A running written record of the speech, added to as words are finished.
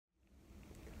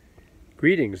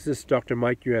Greetings, this is Dr.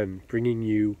 Mike Yuen bringing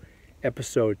you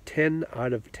episode 10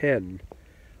 out of 10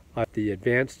 of the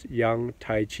Advanced Yang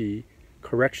Tai Chi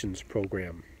Corrections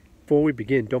Program. Before we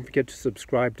begin, don't forget to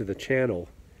subscribe to the channel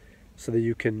so that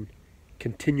you can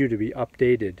continue to be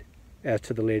updated as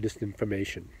to the latest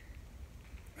information.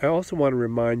 I also want to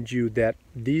remind you that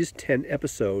these 10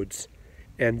 episodes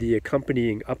and the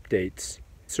accompanying updates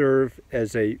serve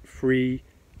as a free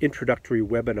introductory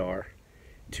webinar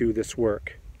to this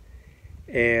work.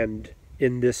 And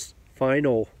in this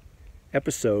final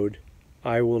episode,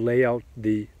 I will lay out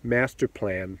the master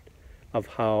plan of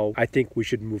how I think we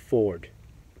should move forward.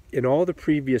 In all the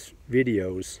previous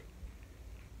videos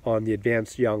on the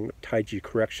Advanced Yang Tai Chi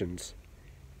Corrections,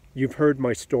 you've heard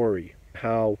my story,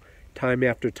 how time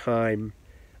after time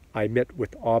I met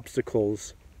with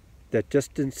obstacles that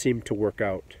just didn't seem to work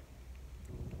out.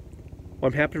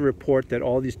 I'm happy to report that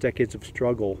all these decades of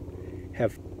struggle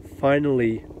have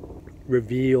finally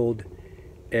revealed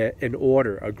an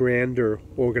order, a grander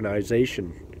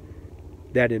organization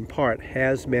that in part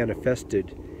has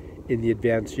manifested in the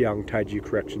Advanced Yang Tai Chi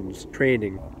Corrections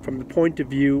training from the point of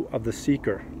view of the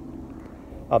seeker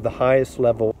of the highest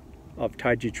level of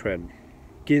Tai Chi Chuan.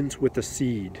 Begins with a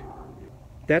seed.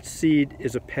 That seed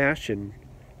is a passion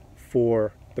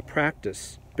for the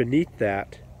practice. Beneath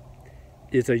that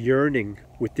is a yearning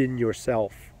within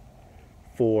yourself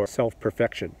for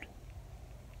self-perfection.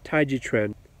 Tai Chi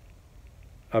Chuan,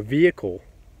 a vehicle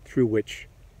through which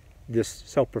this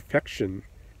self-perfection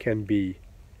can be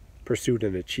pursued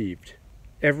and achieved.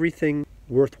 Everything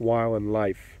worthwhile in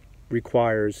life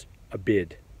requires a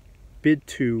bid. Bid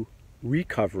to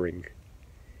recovering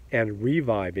and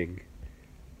reviving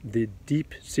the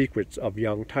deep secrets of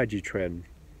Yang Tai Chi Chuan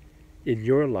in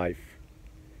your life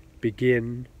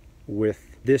begin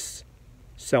with this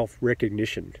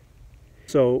self-recognition.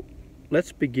 So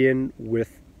let's begin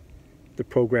with the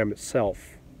program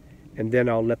itself, and then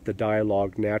I'll let the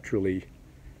dialogue naturally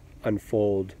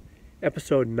unfold.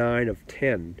 Episode 9 of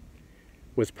 10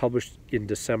 was published in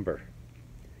December.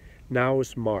 Now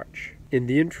is March. In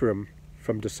the interim,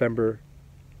 from December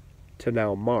to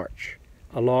now March,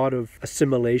 a lot of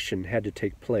assimilation had to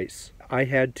take place. I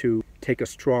had to take a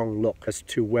strong look as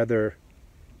to whether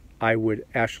I would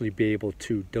actually be able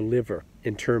to deliver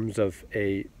in terms of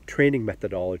a training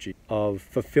methodology of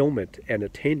fulfillment and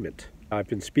attainment I've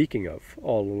been speaking of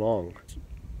all along.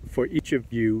 For each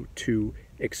of you to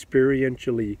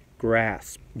experientially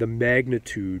grasp the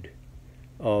magnitude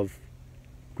of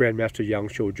Grandmaster Yang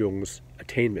Shouchung's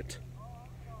attainment,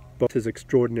 both his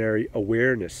extraordinary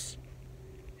awareness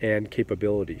and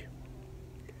capability,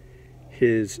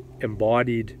 his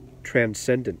embodied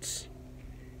transcendence,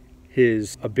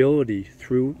 his ability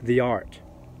through the art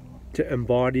to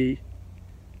embody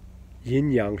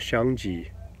yin-yang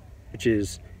shangji, which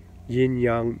is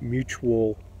yin-yang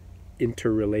mutual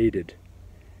interrelated,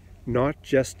 not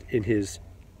just in his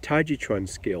Tai Chi Chuan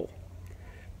skill,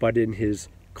 but in his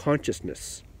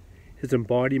consciousness, his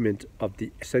embodiment of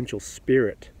the essential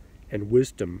spirit and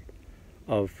wisdom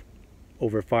of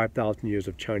over 5,000 years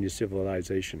of Chinese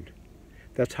civilization.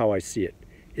 That's how I see it.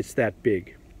 It's that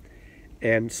big.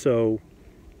 And so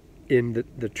in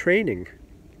the training,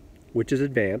 which is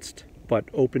advanced, but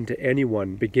open to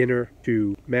anyone, beginner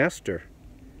to master,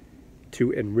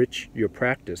 to enrich your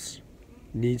practice,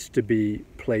 needs to be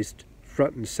placed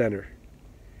front and center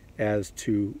as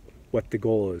to what the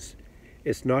goal is.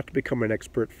 It's not to become an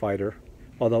expert fighter,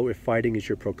 although if fighting is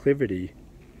your proclivity,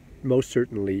 most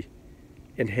certainly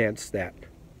enhance that.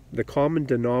 The common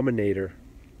denominator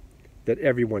that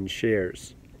everyone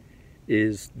shares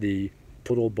is the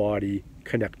total body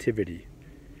connectivity,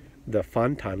 the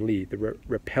fan tan li, the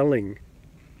repelling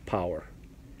power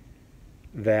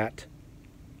that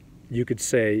you could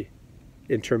say,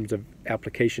 in terms of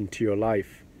application to your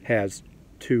life, has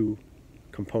two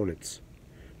components.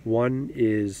 One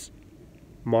is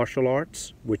martial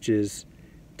arts, which is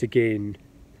to gain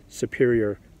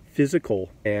superior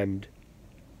physical and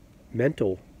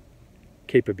mental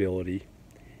capability,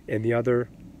 and the other,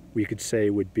 we could say,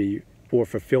 would be for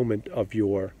fulfillment of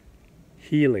your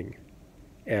healing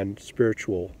and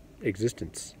spiritual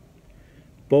existence.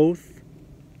 Both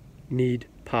need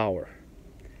power.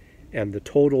 And the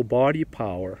total body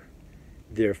power,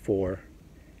 therefore,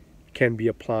 can be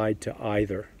applied to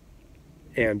either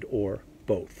and or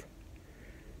both.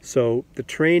 So the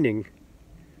training,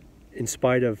 in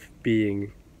spite of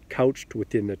being couched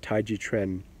within the Tai Chi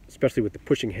Chuan, especially with the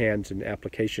pushing hands and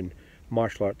application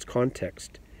martial arts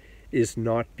context, is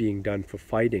not being done for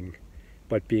fighting,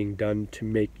 but being done to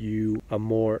make you a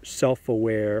more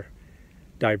self-aware,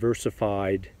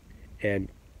 diversified, and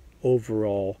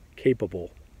overall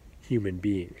capable human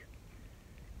being.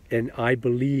 And I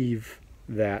believe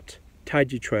that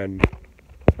Taiji Chuan,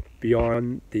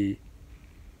 beyond the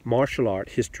martial art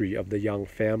history of the Yang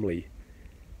family,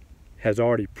 has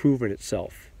already proven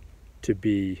itself to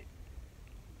be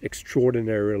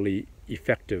extraordinarily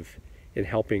effective in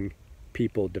helping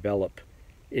people develop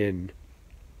in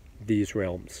these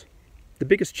realms. The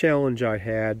biggest challenge I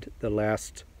had the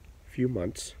last few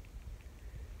months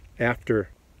after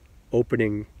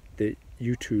opening the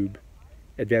YouTube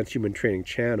Advanced Human Training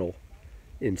channel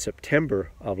in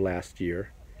September of last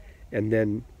year, and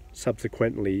then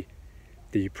subsequently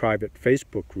the private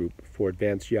Facebook group for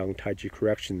Advanced Young Tai Chi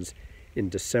Corrections in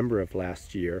December of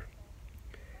last year,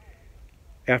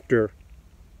 after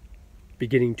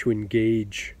beginning to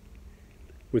engage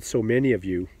with so many of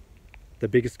you, the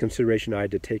biggest consideration I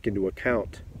had to take into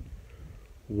account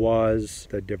was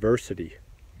the diversity.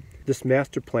 This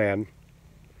master plan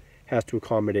has to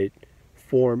accommodate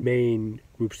 4 main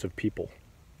groups of people.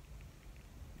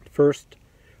 First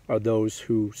are those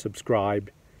who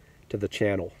subscribe to the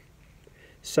channel.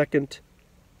 Second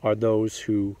are those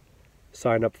who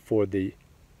sign up for the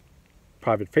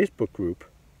private Facebook group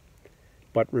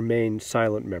but remain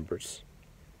silent members.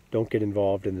 Don't get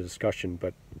involved in the discussion,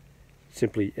 but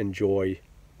simply enjoy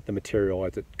the material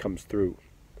as it comes through.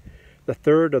 The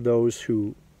third are those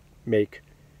who make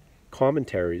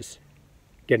commentaries,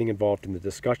 getting involved in the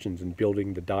discussions and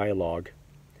building the dialogue.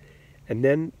 And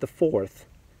then the fourth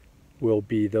will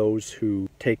be those who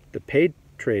take the paid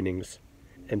trainings.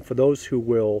 And for those who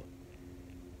will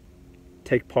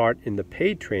take part in the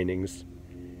paid trainings,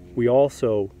 we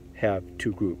also have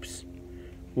 2 groups.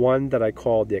 One that I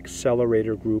call the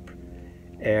Accelerator group,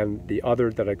 and the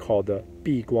other that I call the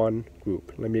Biguan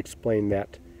group. Let me explain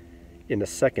that in a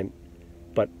second,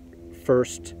 but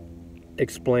first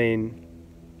explain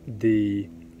the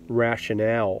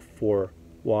rationale for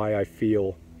why I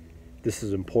feel this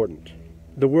is important.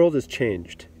 The world has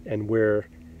changed, and we're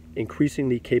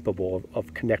increasingly capable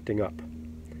of connecting up.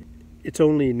 It's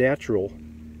only natural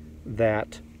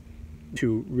that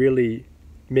to really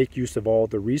make use of all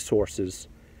the resources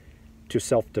to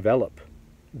self-develop,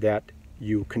 that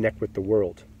you connect with the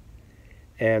world.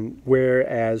 And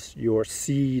whereas your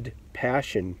seed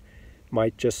passion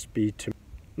might just be to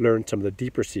learn some of the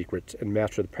deeper secrets and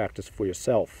master the practice for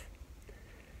yourself,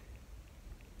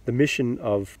 the mission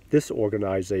of this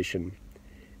organization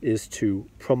is to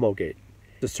promulgate,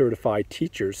 to certify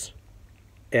teachers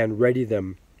and ready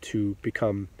them to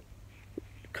become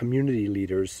community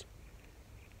leaders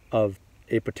of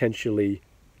a potentially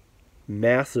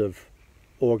massive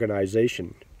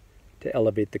organization to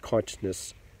elevate the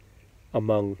consciousness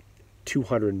among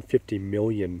 250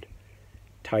 million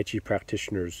Tai Chi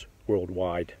practitioners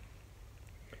worldwide.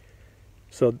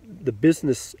 So the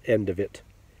business end of it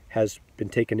has been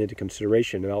taken into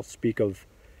consideration, and I'll speak of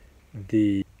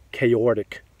the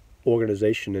chaotic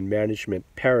organization and management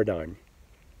paradigm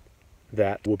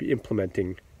that we'll be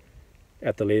implementing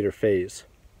at the later phase.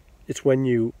 It's when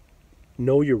you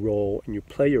know your role and you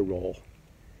play your role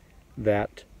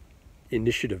that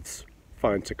initiatives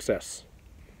find success.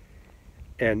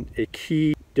 And a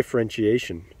key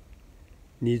differentiation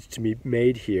needs to be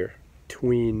made here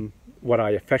between what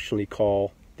I affectionately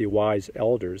call the wise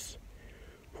elders,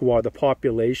 who are the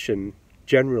population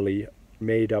generally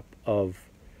made up of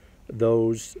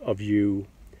those of you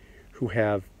who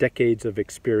have decades of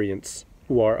experience,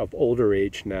 who are of older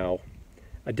age now,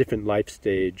 a different life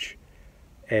stage,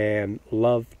 and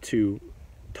love to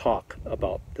talk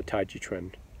about the Tai Chi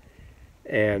trend,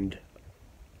 and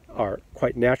are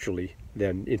quite naturally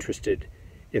then interested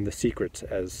in the secrets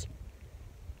as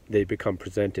they become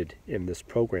presented in this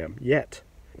program, yet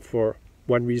for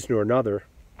one reason or another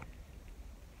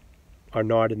are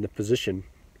not in the position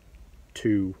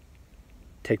to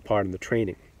take part in the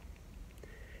training.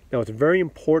 Now, it's very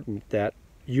important that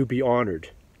you be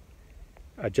honored,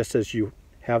 just as you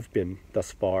have been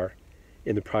thus far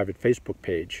in the private Facebook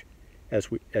page, as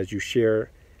you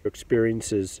share your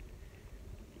experiences,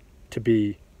 to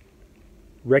be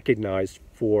recognized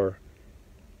for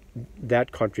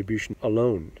that contribution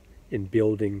alone in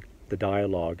building the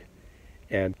dialogue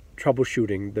and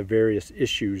troubleshooting the various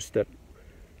issues that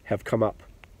have come up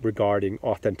regarding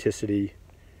authenticity,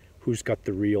 who's got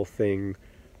the real thing,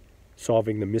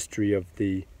 solving the mystery of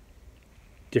the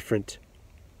different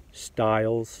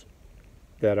styles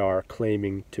that are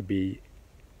claiming to be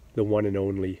the one and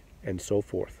only, and so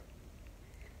forth.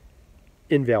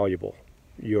 Invaluable,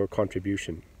 your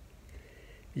contribution.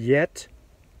 Yet,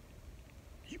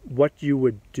 what you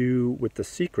would do with the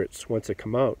secrets once they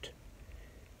come out,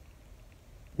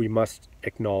 we must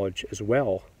acknowledge as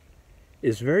well,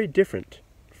 is very different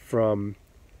from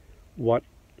what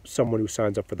someone who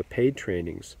signs up for the paid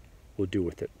trainings will do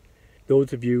with it.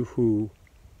 Those of you who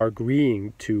are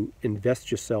agreeing to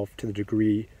invest yourself to the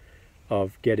degree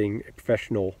of getting a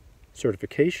professional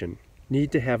certification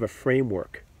need to have a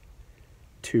framework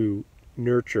to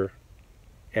nurture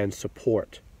and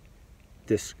support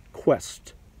this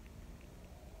quest,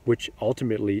 which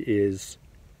ultimately is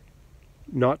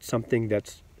not something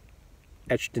that's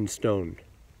etched in stone.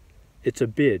 It's a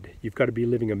bid. You've got to be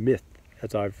living a myth,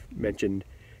 as I've mentioned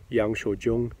Sau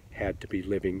Chung had to be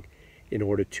living in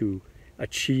order to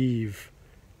achieve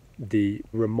the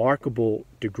remarkable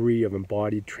degree of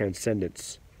embodied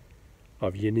transcendence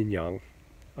of yin and yang,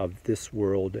 of this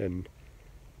world and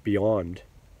beyond,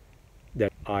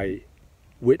 that I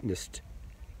witnessed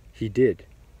he did.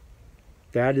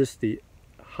 That is the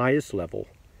highest level.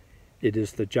 It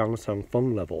is the Zhang Sang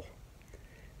Feng level.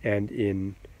 And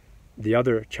in the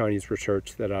other Chinese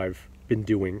research that I've been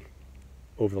doing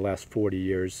over the last 40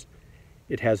 years,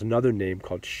 it has another name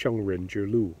called Shengren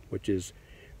Zhilu, which is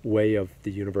way of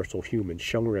the universal human,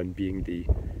 Shengren being the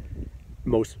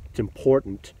most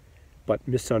important but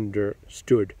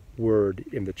misunderstood word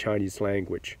in the Chinese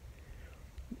language.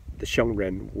 The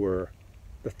Shengren were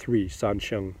the three, San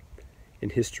Sheng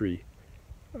in history,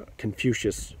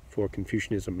 Confucius for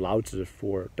Confucianism, Lao Tzu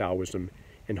for Taoism,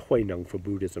 and Huineng for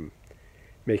Buddhism,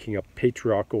 making up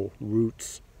patriarchal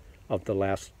roots of the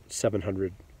last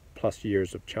 700 plus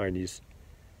years of Chinese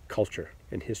culture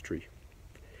and history.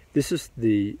 This is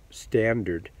the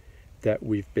standard that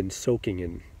we've been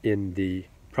soaking in the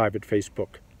private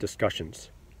Facebook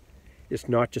discussions. It's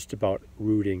not just about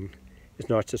rooting. It's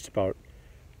not just about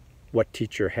what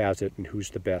teacher has it and who's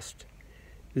the best.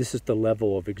 This is the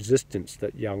level of existence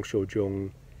that Sau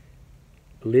Chung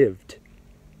lived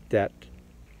that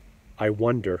I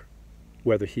wonder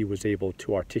whether he was able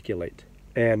to articulate.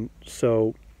 And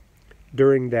so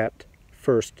during that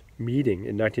first meeting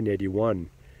in 1981,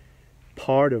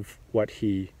 part of what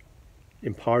he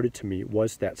imparted to me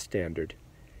was that standard.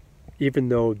 Even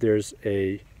though there's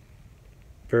a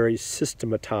very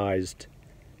systematized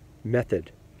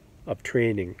method of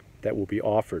training that will be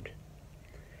offered,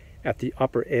 at the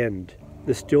upper end,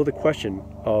 there's still the question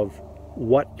of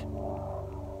what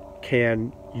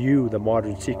can you, the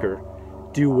modern seeker,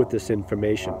 do with this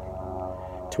information?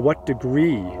 To what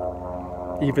degree,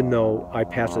 even though I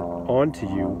pass it on to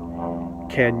you,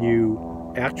 can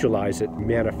you actualize it,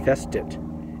 manifest it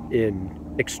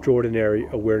in extraordinary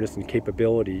awareness and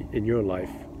capability in your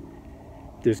life?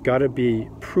 There's got to be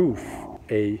proof,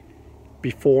 a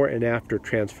before and after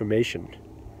transformation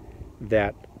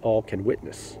that all can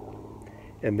witness.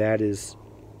 And that is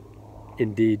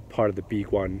indeed part of the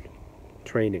Biguan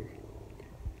training.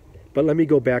 But let me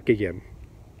go back again.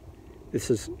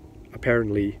 This is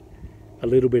apparently a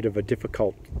little bit of a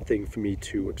difficult thing for me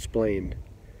to explain.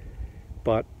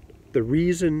 But the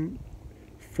reason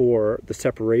for the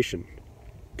separation,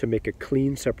 to make a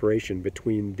clean separation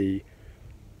between the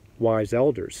wise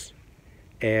elders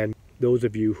and those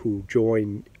of you who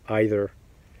join either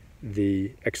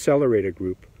the accelerator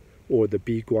group or the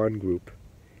Biguan group,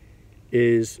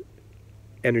 is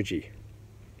energy.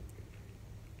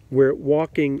 We're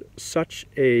walking such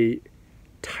a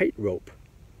tightrope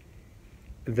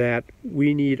that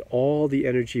we need all the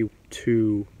energy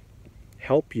to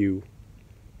help you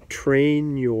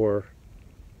train your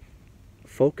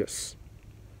focus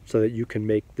so that you can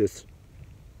make this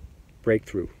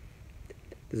breakthrough.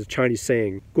 There's a Chinese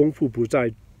saying, 功夫不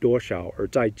在多少而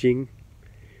在精,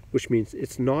 which means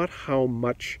it's not how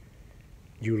much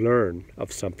you learn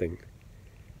of something,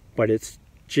 but it's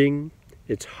Jing,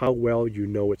 it's how well you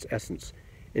know its essence.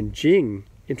 And Jing,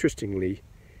 interestingly,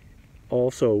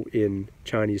 also in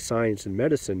Chinese science and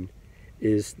medicine,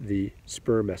 is the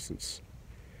sperm essence.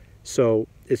 So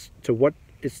it's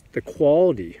the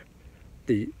quality,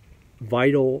 the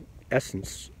vital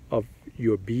essence of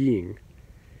your being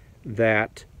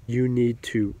that you need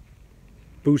to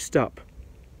boost up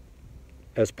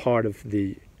as part of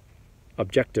the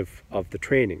objective of the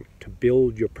training, to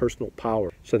build your personal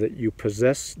power so that you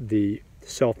possess the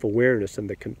self-awareness and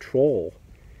the control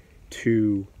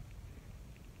to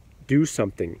do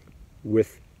something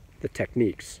with the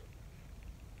techniques.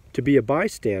 To be a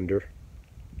bystander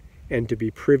and to be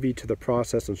privy to the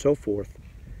process and so forth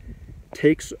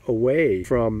takes away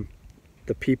from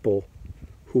the people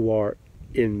who are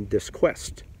in this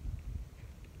quest.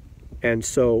 And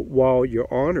so while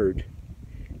you're honored,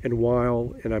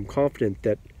 and I'm confident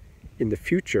that in the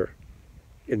future,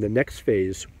 in the next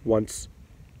phase, once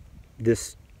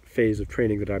this phase of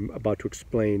training that I'm about to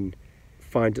explain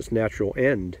finds its natural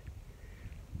end,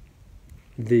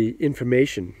 the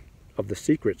information of the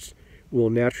secrets will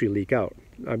naturally leak out.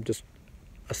 I'm just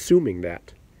assuming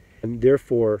that. And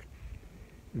therefore,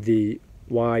 the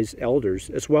wise elders,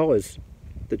 as well as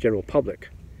the general public,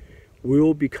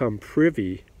 will become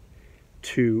privy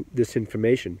to this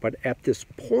information. But at this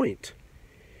point,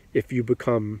 if you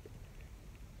become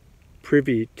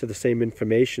privy to the same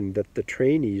information that the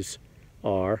trainees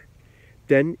are,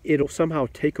 then it'll somehow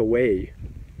take away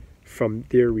from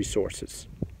their resources.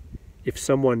 If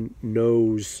someone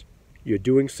knows you're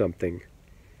doing something,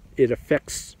 it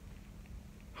affects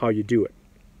how you do it.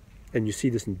 And you see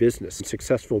this in business.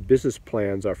 Successful business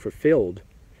plans are fulfilled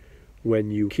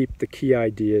when you keep the key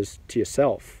ideas to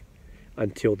yourself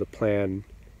until the plan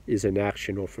is in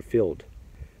action or fulfilled.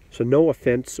 So no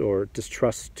offense or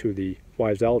distrust to the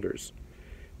wise elders,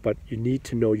 but you need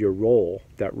to know your role,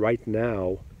 that right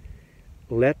now,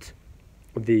 let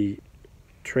the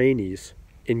trainees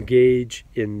engage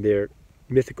in their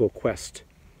mythical quest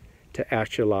to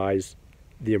actualize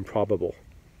the improbable.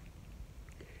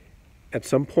 At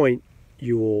some point,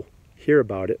 you will hear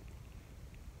about it,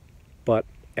 but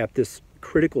at this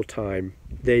critical time,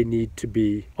 they need to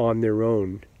be on their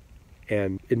own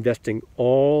and investing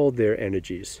all their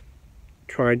energies,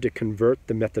 trying to convert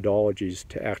the methodologies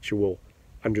to actual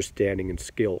understanding and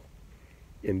skill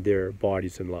in their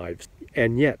bodies and lives.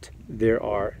 And yet, there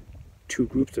are two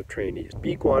groups of trainees.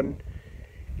 Biguan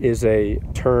is a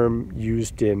term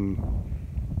used in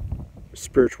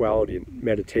spirituality and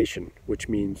meditation, which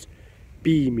means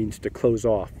Bi means to close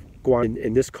off. Guan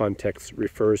in this context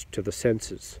refers to the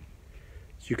senses.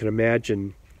 So you can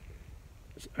imagine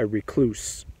a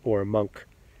recluse or a monk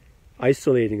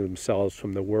isolating themselves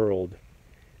from the world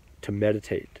to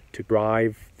meditate, to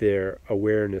drive their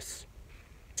awareness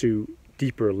to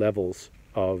deeper levels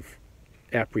of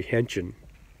apprehension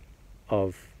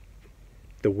of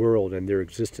the world and their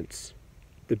existence.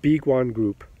 The Biguan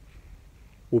group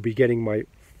will be getting my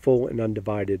full and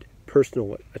undivided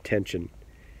personal attention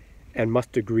and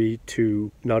must agree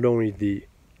to not only the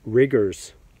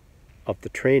rigors of the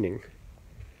training,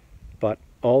 but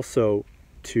also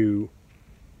to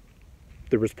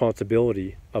the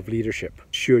responsibility of leadership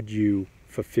should you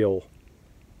fulfill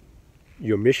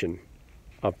your mission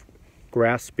of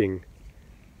grasping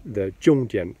the 重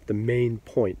点, the main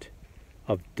point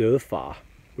of 得法,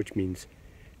 which means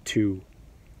to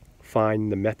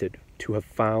find the method, to have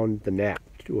found the knack,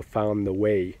 to have found the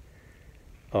way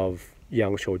of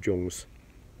Yang Shouzhong's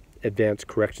advanced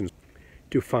corrections,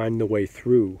 to find the way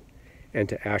through and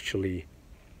to actually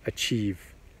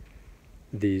achieve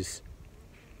these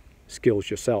skills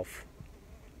yourself.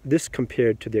 This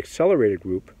compared to the accelerated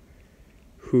group,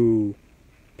 who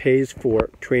pays for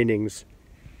trainings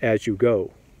as you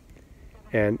go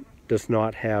and does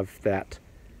not have that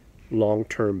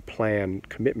long-term plan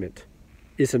commitment,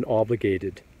 isn't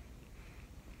obligated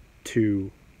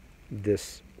to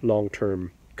this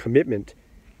long-term commitment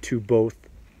to both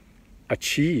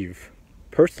achieve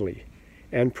personally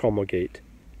and promulgate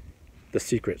the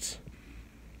secrets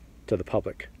to the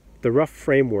public. The rough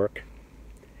framework,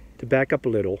 to back up a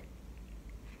little,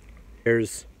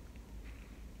 there's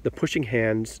the pushing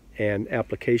hands and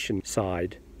application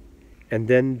side, and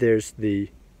then there's the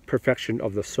perfection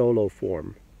of the solo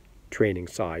form training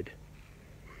side.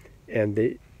 And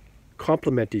they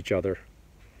complement each other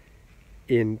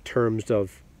in terms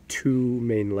of two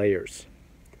main layers.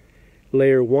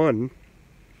 Layer 1,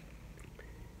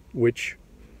 which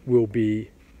will be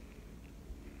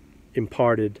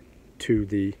imparted to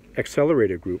the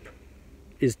accelerator group,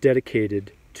 is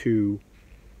dedicated to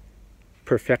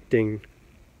perfecting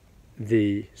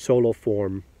the solo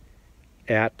form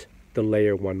at the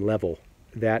layer 1 level.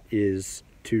 That is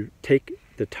to take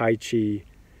the Tai Chi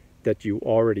that you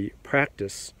already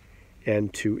practice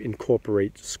and to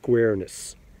incorporate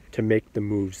squareness, to make the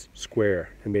moves square.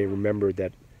 And may remember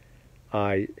that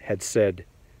I had said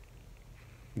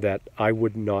that I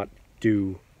would not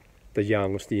do the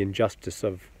Yangs the injustice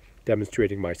of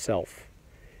demonstrating myself.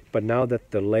 But now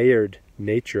that the layered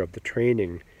nature of the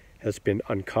training has been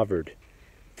uncovered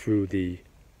through the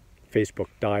Facebook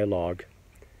dialogue,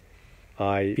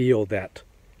 I feel that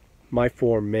my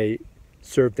form may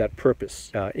serve that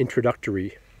purpose,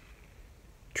 introductory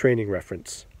training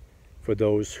reference for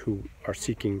those who are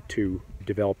seeking to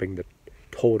developing the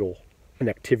total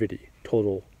connectivity,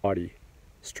 total body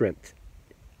strength.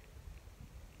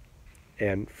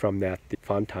 And from that, the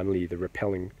Fan Tan Li, the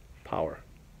repelling power,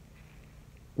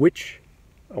 which,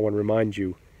 I want to remind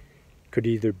you, could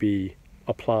either be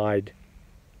applied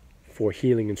for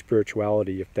healing and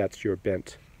spirituality if that's your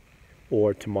bent,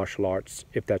 or to martial arts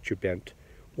if that's your bent,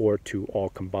 or to all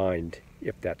combined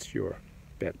if that's your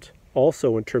bent.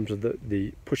 Also, in terms of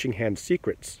the pushing hand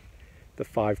secrets, the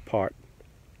 5-part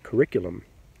curriculum,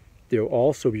 they'll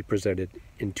also be presented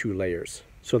in 2 layers.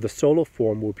 So the solo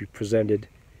form will be presented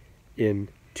in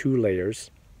 2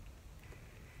 layers.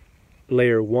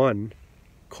 Layer 1,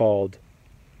 called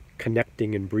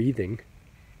Connecting and Breathing,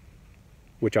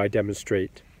 which I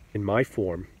demonstrate in my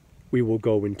form. We will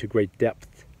go into great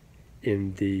depth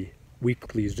in the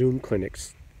weekly Zoom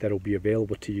clinics that will be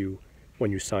available to you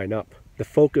when you sign up. The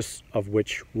focus of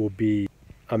which will be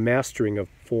a mastering of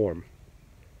form,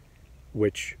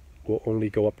 which will only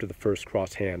go up to the first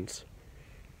cross hands,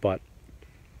 but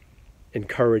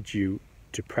encourage you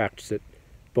to practice it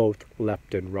both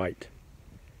left and right.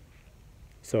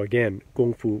 So again,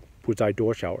 Gong Fu Bu Zai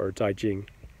Duo Xiao or Zai Jing,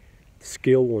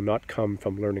 skill will not come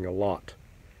from learning a lot,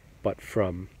 but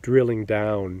from drilling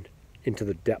down into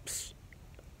the depths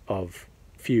of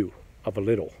few, of a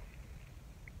little.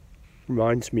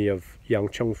 Reminds me of Yang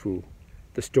Chengfu,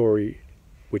 the story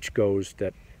which goes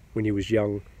that when he was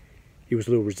young, he was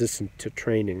a little resistant to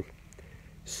training,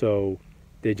 so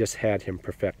they just had him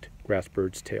perfect grasp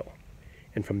bird's tail,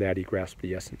 and from that he grasped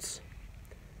the essence.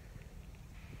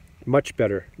 Much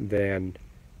better than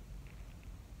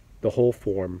the whole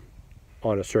form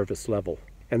on a surface level.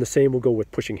 And the same will go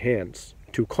with pushing hands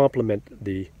to complement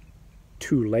the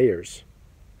 2 layers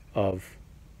of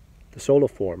the solo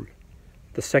form.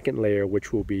 The second layer,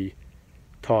 which will be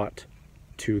taught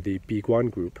to the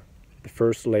Biguan group. The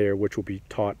first layer, which will be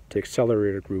taught to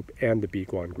accelerator group and the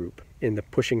Biguan group. In the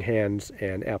pushing hands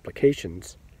and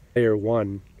applications, layer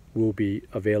 1 will be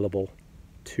available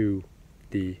to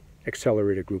the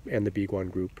accelerator group and the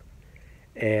Biguan group,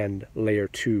 and layer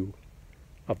 2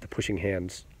 of the pushing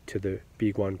hands to the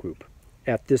Biguan group.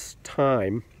 At this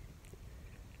time,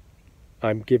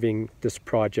 I'm giving this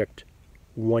project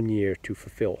 1 year to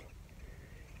fulfill,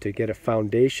 to get a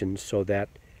foundation so that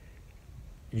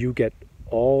you get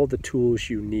all the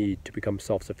tools you need to become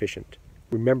self-sufficient.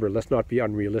 Remember, let's not be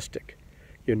unrealistic.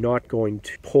 You're not going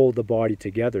to pull the body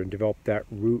together and develop that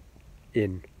root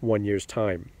in 1 year's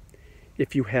time.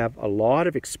 If you have a lot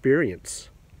of experience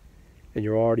and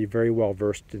you're already very well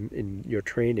versed in your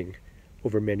training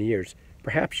over many years,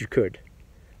 perhaps you could.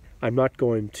 I'm not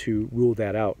going to rule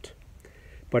that out.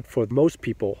 But for most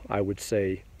people, I would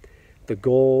say the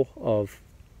goal of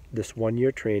this 1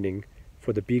 year training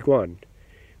for the Biguan,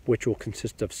 which will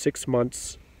consist of 6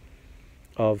 months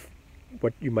of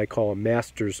what you might call a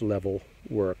master's level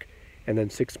work, and then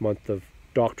 6 months of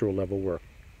doctoral level work.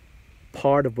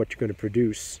 Part of what you're going to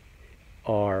produce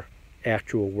are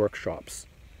actual workshops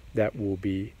that will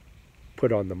be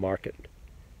put on the market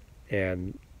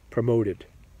and promoted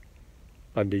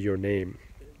under your name.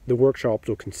 The workshops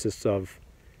will consist of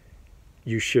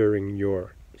you sharing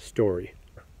your story,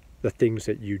 the things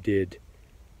that you did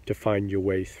to find your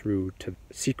way through to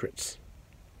secrets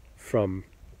from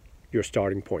your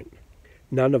starting point.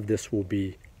 None of this will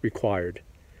be required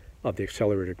of the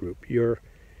accelerator group. You're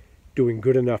doing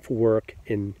good enough work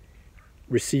in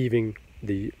receiving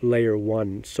the layer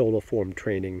 1 solo form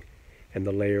training and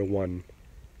the layer 1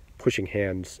 pushing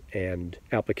hands and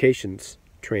applications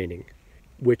training,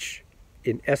 which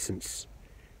in essence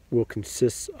will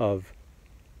consist of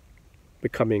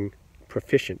becoming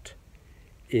proficient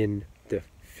in the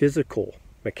physical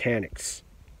mechanics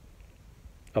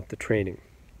of the training,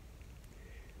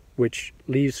 which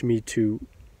leaves me to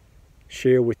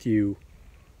share with you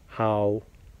how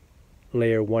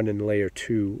layer 1 and layer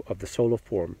 2 of the solo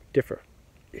form differ.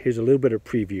 Here's a little bit of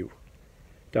preview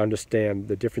to understand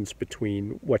the difference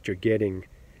between what you're getting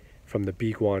from the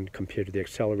Biguan compared to the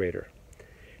accelerator.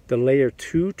 The layer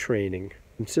 2 training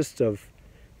consists of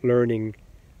learning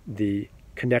the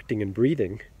connecting and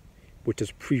breathing, which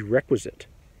is prerequisite.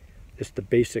 It's the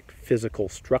basic physical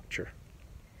structure.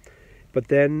 But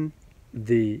then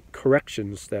the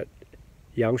corrections that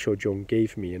Yang Shoujiong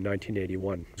gave me in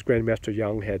 1981, as Grandmaster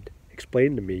Yang had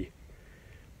explained to me,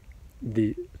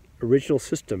 the original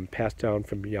system passed down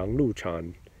from Yang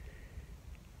Luchan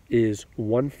is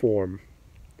one form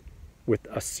with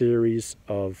a series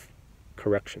of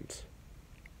corrections.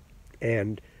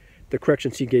 And the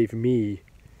corrections he gave me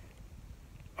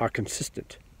are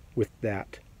consistent with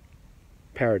that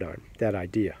paradigm, that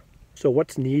idea. So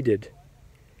what's needed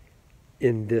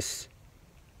in this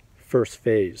first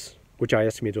phase, which I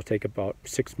estimate will take about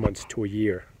 6 months to a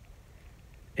year,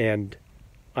 and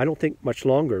I don't think much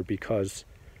longer because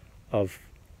of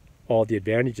all the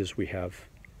advantages we have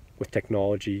with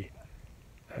technology,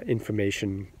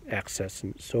 information access,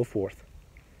 and so forth.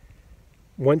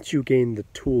 Once you gain the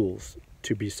tools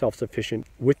to be self-sufficient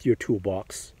with your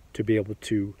toolbox, to be able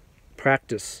to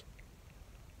practice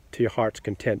to your heart's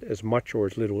content as much or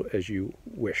as little as you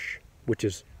wish, which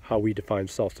is how we define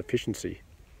self-sufficiency.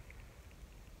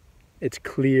 It's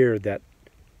clear that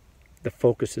the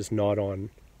focus is not on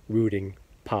rooting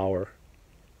power.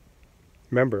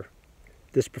 Remember,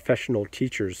 this professional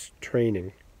teacher's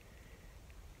training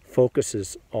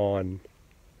focuses on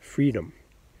freedom.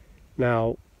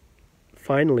 Now,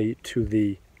 finally, to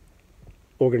the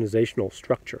organizational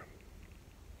structure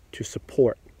to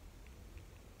support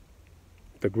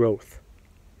the growth.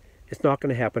 It's not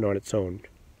going to happen on its own.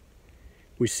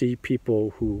 We see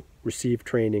people who receive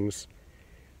trainings,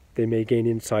 they may gain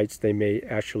insights, they may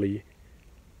actually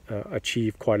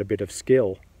achieve quite a bit of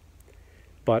skill,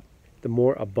 but the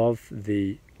more above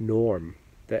the norm,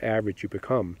 the average you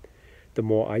become, the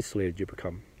more isolated you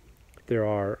become. There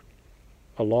are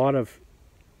a lot of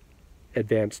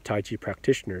advanced Tai Chi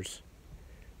practitioners,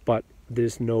 but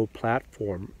there's no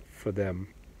platform for them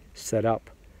set up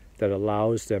that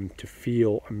allows them to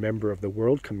feel a member of the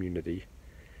world community,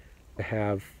 to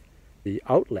have the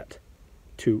outlet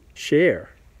to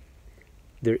share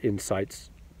their insights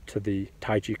to the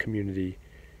Tai Chi community,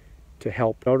 to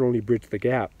help not only bridge the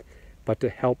gap, but to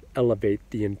help elevate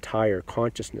the entire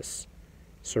consciousness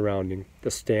surrounding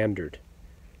the standard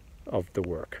of the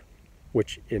work,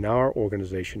 which in our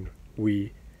organization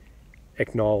we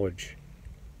acknowledge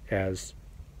as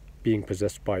being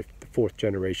possessed by the fourth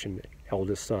generation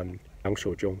eldest son,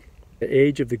 Sau Chung. The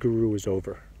age of the guru is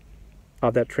over.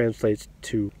 How that translates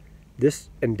to this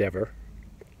endeavor,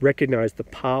 recognize the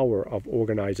power of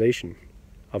organization,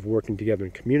 of working together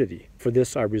in community. For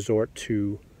this, I resort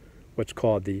to what's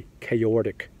called the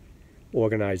chaotic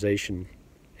organization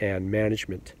and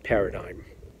management paradigm.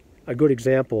 A good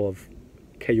example of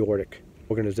chaotic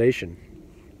organization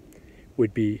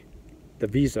would be the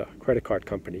Visa credit card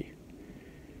company,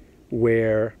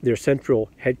 where their central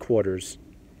headquarters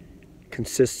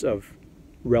consists of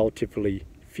relatively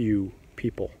few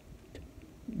people.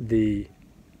 The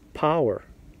power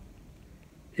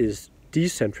is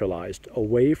decentralized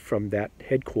away from that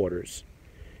headquarters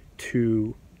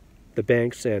to the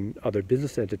banks and other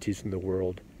business entities in the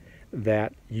world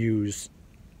that use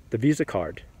the Visa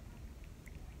card.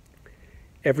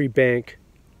 Every bank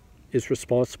is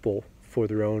responsible for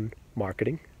their own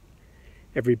marketing.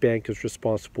 Every bank is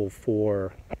responsible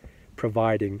for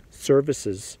providing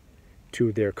services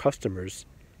to their customers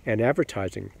and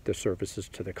advertising the services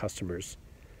to the customers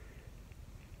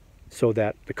so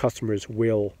that the customers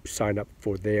will sign up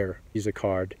for their Visa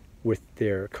card with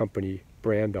their company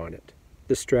brand on it.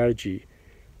 This strategy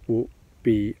will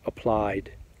be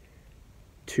applied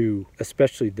to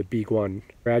especially the B1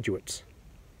 graduates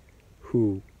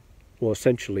who will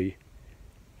essentially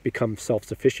become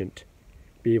self-sufficient,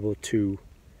 be able to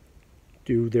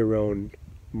do their own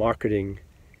marketing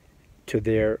to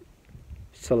their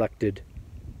selected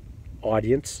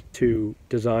audience, to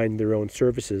design their own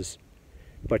services,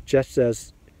 but just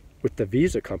as with the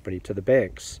Visa company to the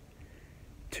banks,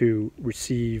 to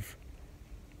receive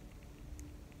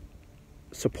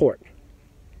support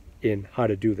in how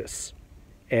to do this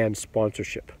and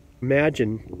sponsorship.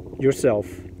 Imagine yourself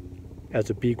as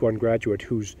a B1 graduate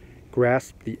who's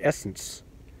grasped the essence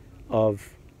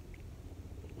of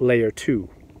layer 2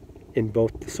 in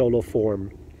both the solo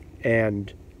form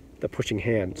and the pushing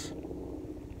hands.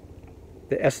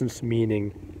 The essence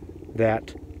meaning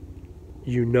that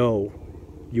you know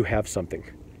you have something.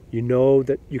 You know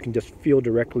that you can just feel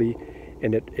directly,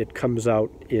 and it comes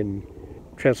out in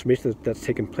transformation that's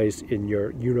taken place in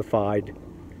your unified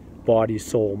body,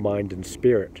 soul, mind, and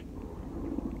spirit.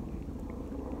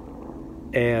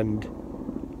 And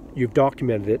you've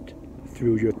documented it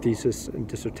through your thesis and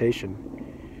dissertation.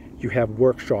 You have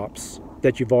workshops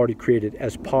that you've already created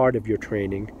as part of your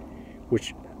training,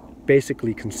 which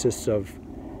basically consists of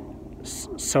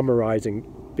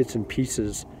summarizing bits and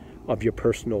pieces of your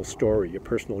personal story, your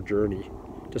personal journey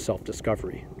to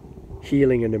self-discovery,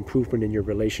 healing and improvement in your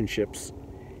relationships,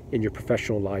 in your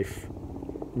professional life,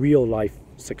 real life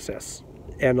success.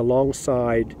 And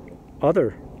alongside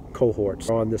other cohorts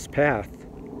on this path,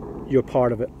 you're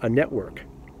part of a network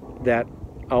that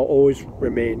I'll always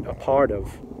remain a part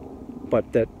of,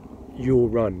 but that you'll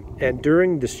run. And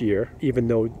during this year, even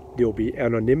though there'll be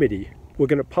anonymity, we're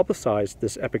going to publicize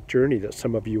this epic journey that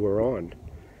some of you are on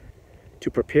to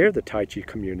prepare the Tai Chi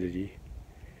community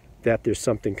that there's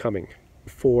something coming.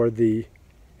 For the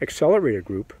accelerator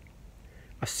group,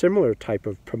 a similar type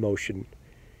of promotion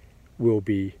will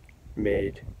be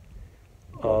made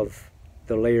of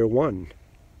the layer 1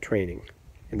 training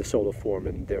in the solo form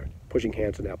and their pushing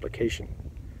hands and application.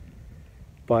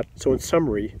 But so in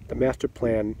summary, the master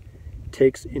plan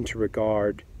takes into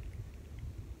regard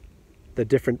the the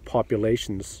different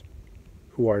populations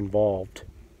who are involved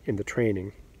in the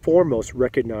training. Foremost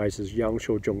recognizes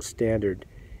Sau Chung's standard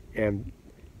and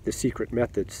the secret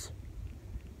methods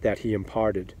that he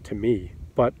imparted to me.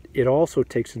 But it also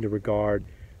takes into regard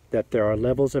that there are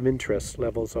levels of interest,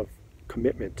 levels of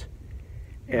commitment,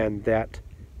 and that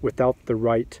without the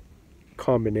right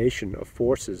combination of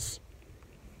forces,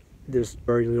 there's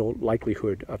very little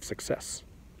likelihood of success.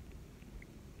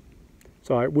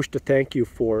 So I wish to thank you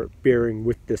for bearing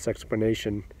with this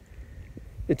explanation.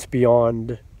 It's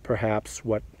beyond perhaps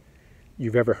what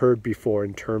you've ever heard before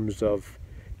in terms of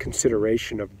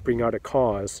consideration of bring out a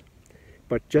cause,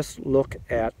 but just look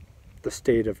at the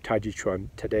state of Taiji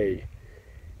Chuan today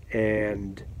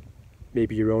and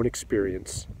maybe your own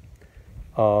experience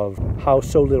of how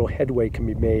so little headway can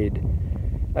be made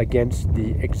against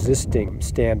the existing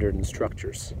standard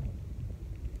instructors.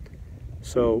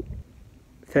 So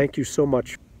thank you so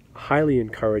much. Highly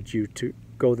encourage you to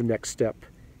go the next step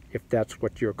if that's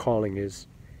what your calling is,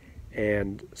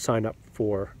 and sign up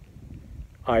for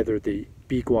either the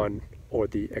Biguan or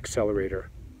the accelerator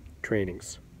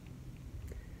trainings.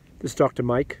 This is Dr.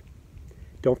 Mike.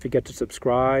 Don't forget to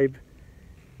subscribe,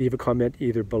 leave a comment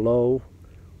either below,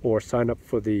 or sign up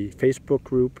for the Facebook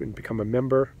group and become a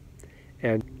member,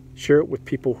 and share it with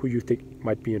people who you think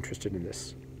might be interested in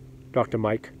this. Dr.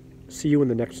 Mike, see you in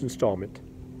the next installment.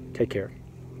 Take care.